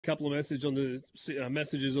couple of messages on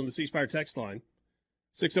the C Spire text line.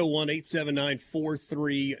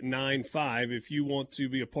 601-879-4395 if you want to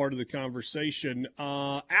be a part of the conversation.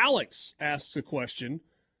 Alex asks a question.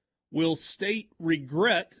 Will State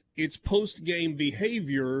regret its post-game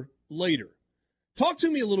behavior later? Talk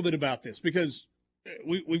to me a little bit about this, because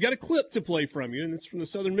we've got a clip to play from you, and it's from the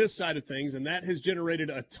Southern Miss side of things, and that has generated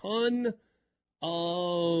a ton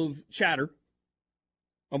of chatter,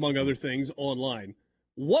 among other things, online.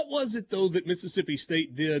 What was it, though, that Mississippi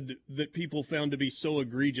State did that people found to be so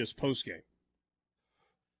egregious post-game?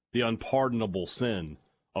 The unpardonable sin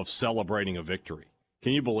of celebrating a victory.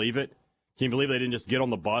 Can you believe it? Can you believe they didn't just get on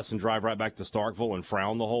the bus and drive right back to Starkville and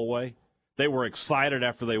frown the whole way? They were excited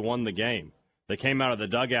after they won the game. They came out of the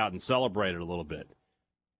dugout and celebrated a little bit.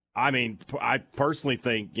 I mean, I personally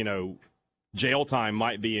think, jail time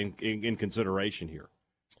might be in consideration here.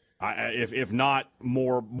 If not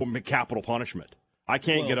more capital punishment. I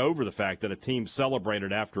can't get over the fact that a team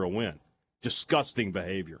celebrated after a win. Disgusting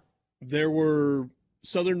behavior. There were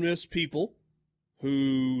Southern Miss people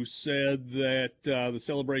who said that the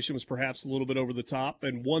celebration was perhaps a little bit over the top,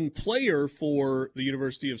 and one player for the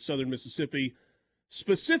University of Southern Mississippi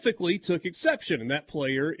specifically took exception, and that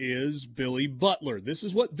player is Billy Butler. This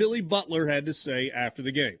is what Billy Butler had to say after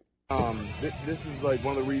the game. This is like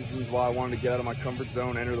one of the reasons why I wanted to get out of my comfort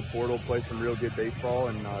zone, enter the portal, play some real good baseball,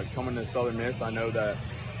 and coming to Southern Miss, I know that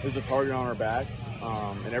there's a target on our backs,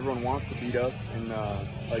 and everyone wants to beat us. And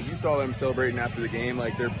like you saw them celebrating after the game,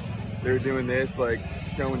 like they're doing this, like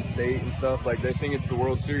showing state and stuff. Like they think it's the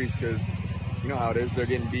World Series because you know how it is. They're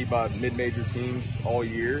getting beat by mid-major teams all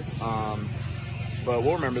year. But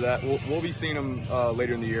we'll remember that. We'll be seeing them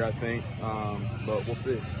later in the year, I think. But we'll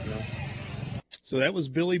see. So that was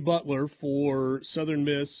Billy Butler for Southern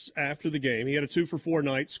Miss after the game. He had a 2-for-4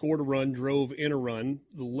 night, scored a run, drove in a run.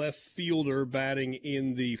 The left fielder batting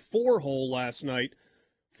in the 4-hole last night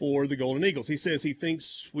for the Golden Eagles. He says he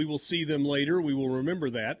thinks we will see them later. We will remember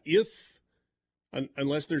that.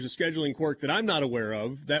 Unless there's a scheduling quirk that I'm not aware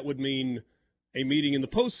of, that would mean a meeting in the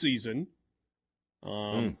postseason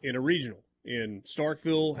in a regional in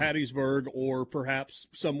Starkville, Hattiesburg, or perhaps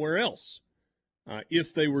somewhere else.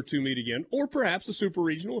 If they were to meet again, or perhaps a super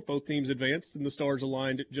regional if both teams advanced and the stars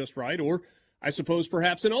aligned just right, or I suppose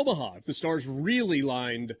perhaps in Omaha if the stars really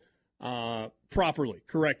lined properly,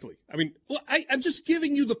 correctly. I mean, I'm just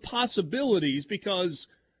giving you the possibilities because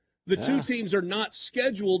the two teams are not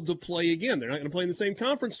scheduled to play again. They're not going to play in the same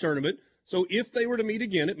conference tournament. So if they were to meet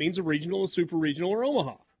again, it means a regional, a super regional, or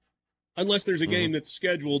Omaha. Unless there's a game that's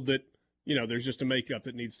scheduled that, there's just a makeup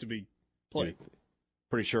that needs to be played.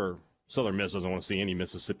 Pretty sure Southern Miss doesn't want to see any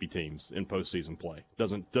Mississippi teams in postseason play.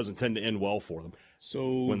 Doesn't tend to end well for them.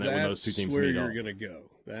 So when those two teams where you're going to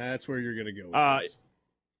go. That's where you're going to go.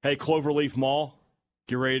 Hey, Cloverleaf Mall,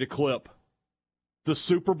 get ready to clip. The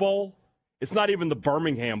Super Bowl, it's not even the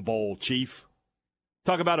Birmingham Bowl, Chief.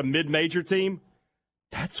 Talk about a mid-major team.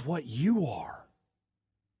 That's what you are.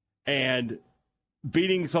 And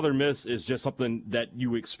beating Southern Miss is just something that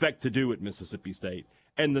you expect to do at Mississippi State.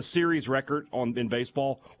 And the series record in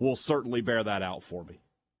baseball will certainly bear that out for me.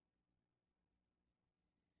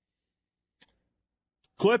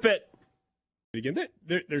 Clip it. Again,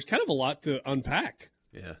 there's kind of a lot to unpack.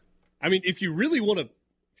 Yeah. I mean, if you really want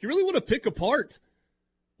to pick apart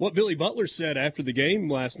what Billy Butler said after the game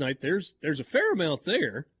last night, there's a fair amount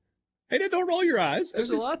there. Hey, don't roll your eyes. There's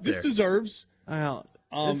a lot there. This deserves. Well,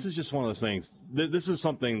 this is just one of those things. This is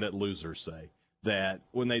something that losers say. That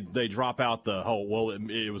when they drop out the whole, well,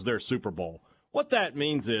 it was their Super Bowl. What that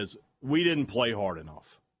means is we didn't play hard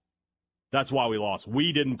enough. That's why we lost.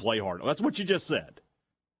 We didn't play hard. That's what you just said.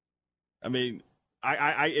 I mean,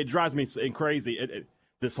 it drives me crazy.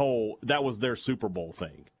 That was their Super Bowl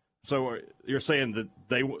thing. So you're saying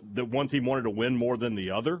that one team wanted to win more than the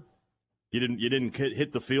other? You didn't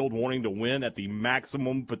hit the field wanting to win at the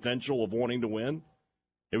maximum potential of wanting to win?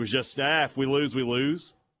 It was just, if we lose, we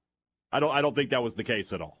lose. I don't think that was the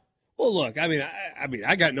case at all. Well, look,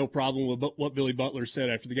 I got no problem with what Billy Butler said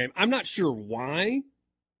after the game. I'm not sure why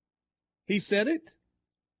he said it.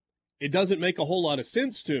 It doesn't make a whole lot of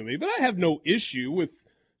sense to me, but I have no issue with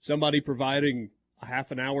somebody providing a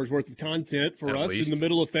half an hour's worth of content for us in the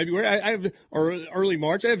middle of February. Or early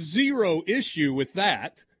March. I have zero issue with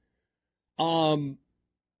that. But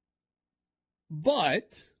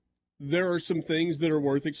there are some things that are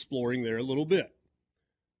worth exploring there a little bit.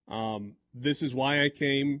 This is why I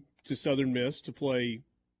came to Southern Miss to play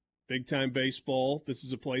big-time baseball. This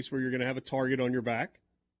is a place where you're going to have a target on your back.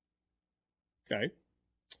 Okay.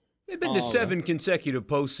 They've been to 7 consecutive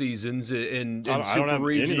postseasons and super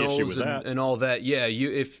regionals and all that. Yeah,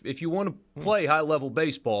 if you want to play high-level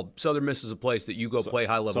baseball, Southern Miss is a place that you go play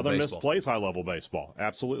high-level baseball. Southern Miss plays high-level baseball.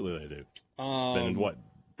 Absolutely they do. Been in what?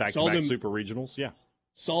 Back-to-back super regionals? Yeah.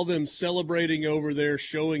 Saw them celebrating over there,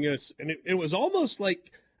 showing us, and it was almost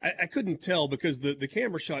like I couldn't tell because the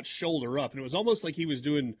camera shot shoulder up, and it was almost like he was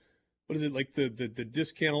doing, what is it, like the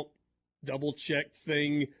discount double-check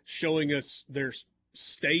thing, showing us their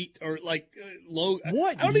state or like low.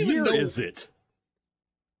 What I don't year even know, is it?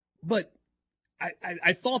 But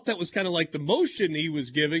I thought that was kind of like the motion he was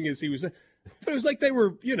giving as he was. But it was like they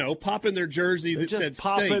were, popping their jersey that said state.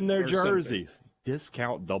 Popping their jerseys. Something.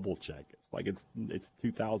 Discount double check. It's like it's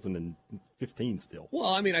 2015 still.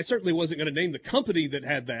 Well, I mean, I certainly wasn't going to name the company that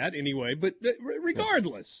had that anyway. But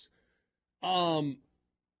regardless, I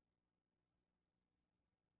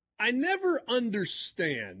never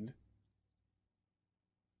understand.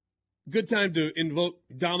 Good time to invoke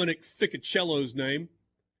Dominic Ficcicello's name.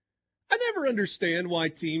 I never understand why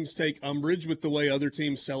teams take umbrage with the way other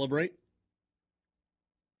teams celebrate.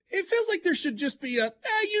 It feels like there should just be you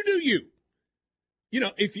do you.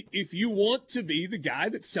 If you want to be the guy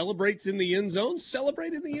that celebrates in the end zone,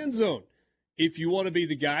 celebrate in the end zone. If you want to be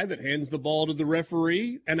the guy that hands the ball to the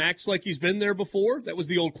referee and acts like he's been there before, that was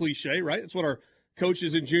the old cliche, right? That's what our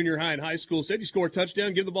coaches in junior high and high school said. You score a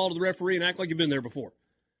touchdown, give the ball to the referee, and act like you've been there before.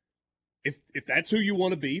 If that's who you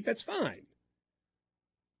want to be, that's fine.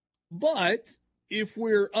 But if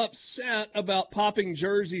we're upset about popping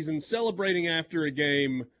jerseys and celebrating after a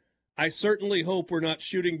game, I certainly hope we're not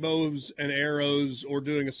shooting bows and arrows or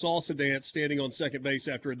doing a salsa dance standing on second base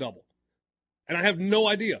after a double. And I have no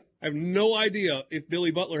idea. I have no idea if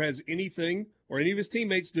Billy Butler has anything or any of his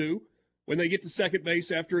teammates do when they get to second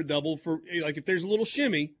base after a double for, like, if there's a little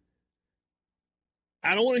shimmy.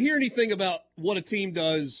 I don't want to hear anything about what a team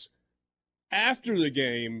does after the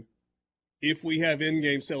game if we have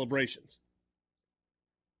in-game celebrations.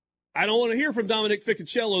 I don't want to hear from Dominic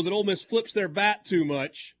Ficcicello that Ole Miss flips their bat too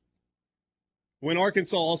much when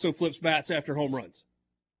Arkansas also flips bats after home runs.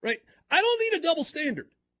 Right? I don't need a double standard.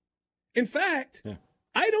 In fact,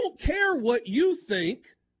 I don't care what you think,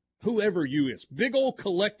 whoever you is, big old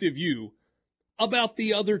collective you, about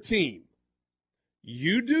the other team.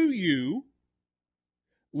 You do you.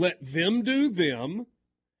 Let them do them.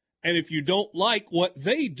 And if you don't like what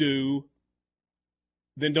they do,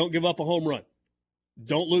 then don't give up a home run.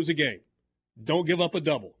 Don't lose a game. Don't give up a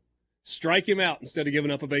double. Strike him out instead of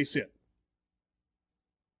giving up a base hit.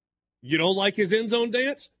 You don't like his end zone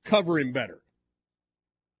dance? Cover him better.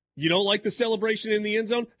 You don't like the celebration in the end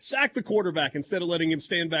zone? Sack the quarterback instead of letting him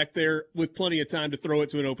stand back there with plenty of time to throw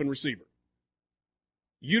it to an open receiver.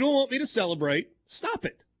 You don't want me to celebrate? Stop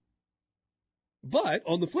it. But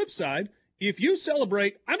on the flip side, if you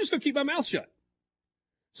celebrate, I'm just going to keep my mouth shut.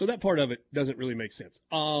 So that part of it doesn't really make sense.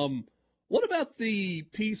 What about the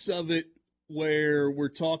piece of it where we're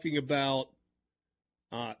talking about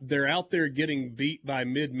they're out there getting beat by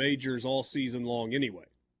mid-majors all season long anyway?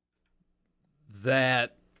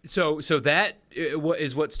 So that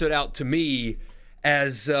is what stood out to me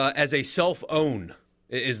as a self-own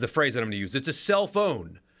is the phrase that I'm going to use. It's a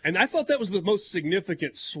self-own. And I thought that was the most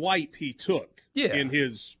significant swipe he took in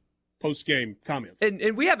his post-game comments.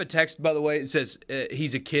 And we have a text, by the way. It says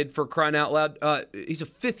he's a kid for crying out loud. He's a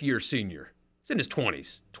fifth-year senior. He's in his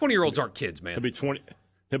 20s. 20-year-olds aren't kids, man.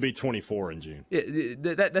 He'll be 24 in June.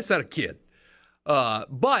 That's not a kid.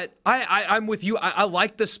 But I'm with you. I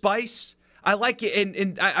like the spice. I like it,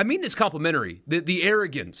 and I mean this complimentary. The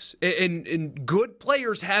arrogance. And good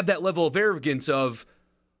players have that level of arrogance of,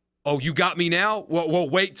 oh, you got me now? Well,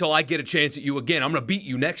 wait till I get a chance at you again. I'm going to beat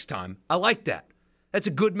you next time. I like that. That's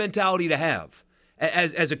a good mentality to have.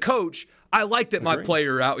 As a coach, I like that my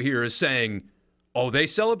player out here is saying, oh, they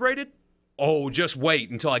celebrated? Oh, just wait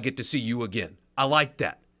until I get to see you again. I like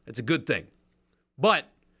that. That's a good thing. But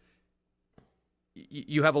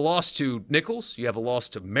you have a loss to Nichols. You have a loss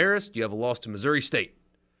to Marist. You have a loss to Missouri State.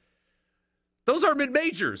 Those are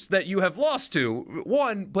mid-majors that you have lost to,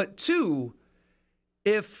 one. But two,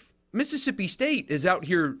 if Mississippi State is out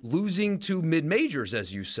here losing to mid-majors,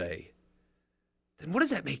 as you say, then what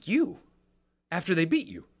does that make you after they beat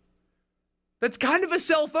you? That's kind of a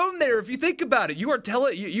cell phone there if you think about it. You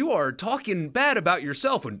are talking bad about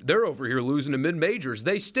yourself when they're over here losing to mid-majors.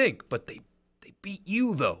 They stink, but they beat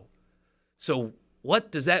you, though. So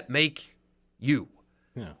what does that make you?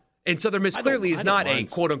 Yeah. And Southern Miss clearly is not a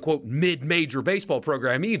quote-unquote mid-major baseball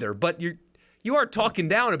program either, but you are talking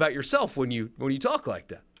down about yourself when you talk like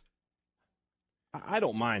that. I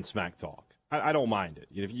don't mind smack talk. I don't mind it.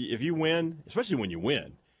 If you win, especially when you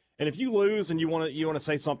win, And if you lose and you want to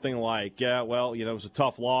say something like, yeah, well, it was a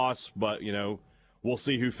tough loss, but, we'll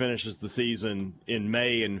see who finishes the season in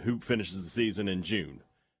May and who finishes the season in June.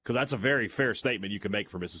 Because that's a very fair statement you can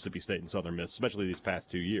make for Mississippi State and Southern Miss, especially these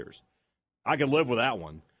past 2 years. I can live with that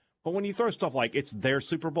one. But when you throw stuff like it's their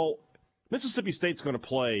Super Bowl, Mississippi State's going to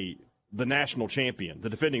play the national champion, the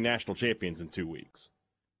defending national champions in 2 weeks.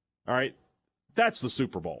 All right? That's the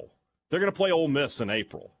Super Bowl. They're going to play Ole Miss in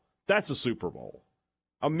April. That's a Super Bowl.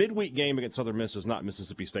 A midweek game against Southern Miss is not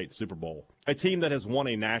Mississippi State's Super Bowl. A team that has won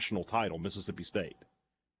a national title, Mississippi State,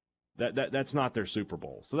 that's not their Super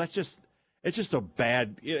Bowl. So it's just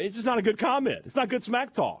not a good comment. It's not good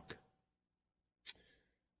smack talk.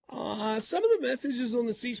 Some of the messages on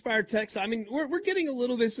the C Spire text, I mean, we're getting a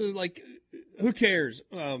little bit of like, who cares?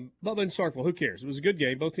 Bubba and Starkville, who cares? It was a good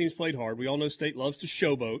game. Both teams played hard. We all know State loves to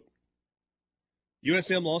showboat.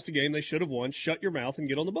 USM lost a game they should have won. Shut your mouth and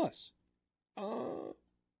get on the bus.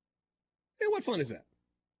 Yeah, what fun is that?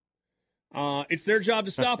 It's their job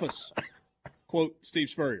to stop us. Quote Steve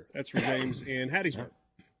Spurrier. That's from James in Hattiesburg.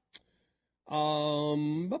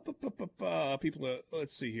 People,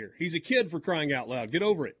 let's see here. He's a kid, for crying out loud. Get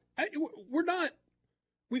over it. We're not.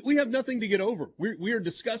 We have nothing to get over. We are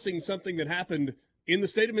discussing something that happened in the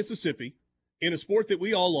state of Mississippi in a sport that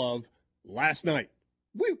we all love last night.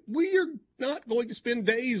 We are not going to spend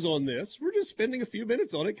days on this. We're just spending a few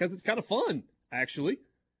minutes on it because it's kind of fun, actually.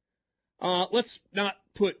 Let's not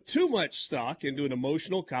put too much stock into an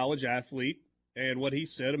emotional college athlete and what he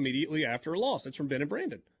said immediately after a loss. That's from Ben and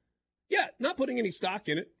Brandon. Yeah, not putting any stock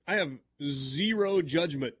in it. I have zero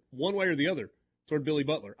judgment one way or the other toward Billy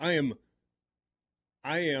Butler. I am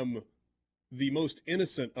the most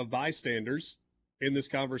innocent of bystanders in this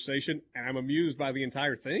conversation, and I'm amused by the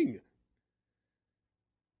entire thing.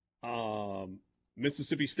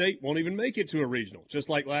 Mississippi State won't even make it to a regional, just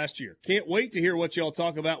like last year. Can't wait to hear what y'all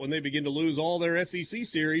talk about when they begin to lose all their SEC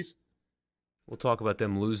series. We'll talk about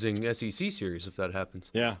them losing SEC series if that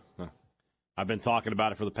happens. Yeah. I've been talking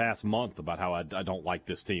about it for the past month about how I don't like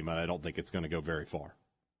this team, and I don't think it's going to go very far.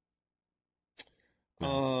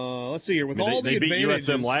 Let's see here. With all the advantages,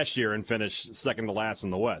 they beat USM last year and finished second to last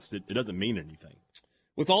in the West. It doesn't mean anything.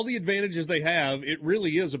 With all the advantages they have, it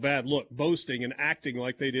really is a bad look, boasting and acting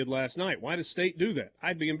like they did last night. Why does State do that?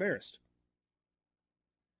 I'd be embarrassed.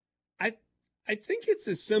 I think it's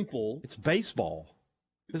as simple. It's baseball.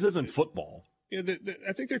 This isn't football. I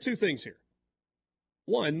think there are two things here.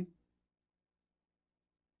 One,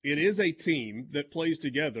 it is a team that plays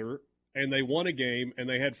together, and they won a game, and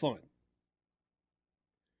they had fun.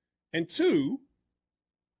 And two,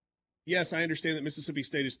 yes, I understand that Mississippi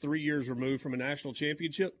State is 3 years removed from a national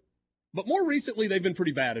championship, but more recently they've been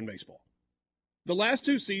pretty bad in baseball. The last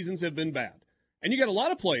 2 seasons have been bad. And you got a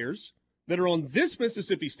lot of players that are on this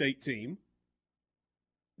Mississippi State team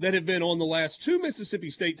that have been on the last 2 Mississippi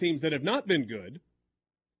State teams that have not been good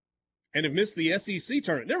and have missed the SEC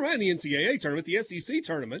tournament. Never mind the NCAA tournament, the SEC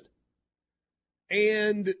tournament.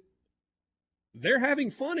 And they're having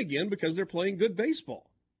fun again because they're playing good baseball.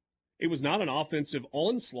 It was not an offensive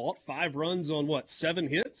onslaught. 5 runs on 7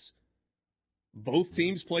 hits? Both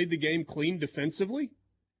teams played the game clean defensively.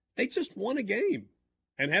 They just won a game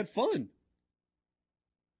and had fun.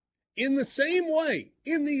 In the same way,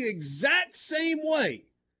 in the exact same way,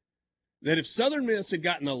 that if Southern Miss had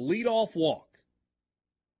gotten a leadoff walk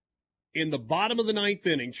in the bottom of the 9th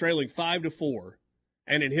inning, trailing 5-4,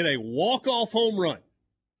 and it hit a walk-off home run,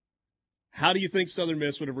 how do you think Southern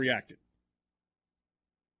Miss would have reacted?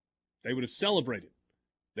 They would have celebrated.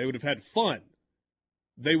 They would have had fun.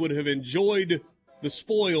 They would have enjoyed the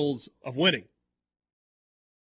spoils of winning.